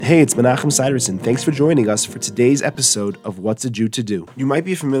Hey, it's Menachem Siderson. Thanks for joining us for today's episode of What's a Jew to Do. You might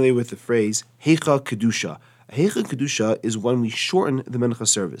be familiar with the phrase Heicha Kedusha. A Heicha Kedusha is when we shorten the Mincha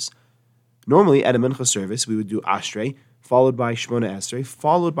service. Normally, at a Mincha service, we would do Ashrei, followed by Shmona Esrei,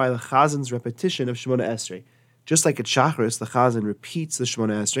 followed by the Chazin's repetition of Shmona Esrei. Just like at Shacharis, the Chazan repeats the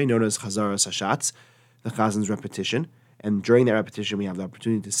Shmona Esrei, known as Chazaras Hashatz, the Chazin's repetition. And during that repetition, we have the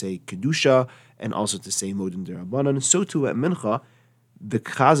opportunity to say Kedusha and also to say Modim Derabanan. So too at Mincha, the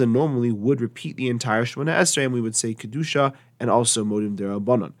Chazan normally would repeat the entire Shemona Esrei, and we would say Kedusha and also Modim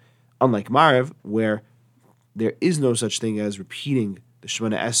Derabanan. Unlike Maariv, where there is no such thing as repeating the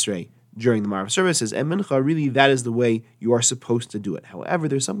Shemona Esrei during the Maariv services, and Mincha, really that is the way you are supposed to do it. However,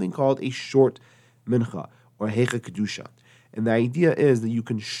 there's something called a short Mincha, or Heicha Kedusha. And the idea is that you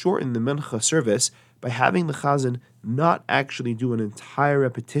can shorten the Mincha service by having the Chazan not actually do an entire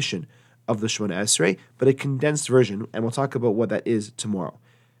repetition of the Shemona Esrei, but a condensed version, and we'll talk about what that is tomorrow.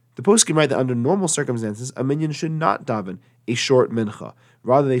 The poskim write that under normal circumstances, a minyan should not daven a short mincha.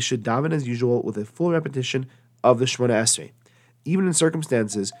 Rather, they should daven as usual with a full repetition of the Shemona Esrei. Even in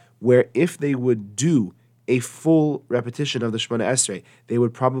circumstances where if they would do a full repetition of the Shemona Esrei, they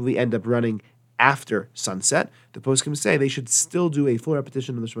would probably end up running after sunset, the poskim say they should still do a full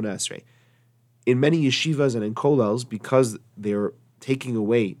repetition of the Shemona Esrei. In many yeshivas and in kollels, because they're taking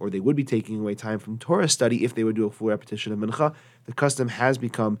away, or they would be taking away time from Torah study if they would do a full repetition of Mincha, the custom has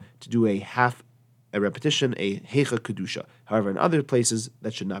become to do a repetition, a Heicha Kedusha. However, in other places,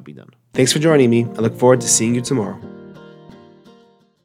 that should not be done. Thanks for joining me. I look forward to seeing you tomorrow.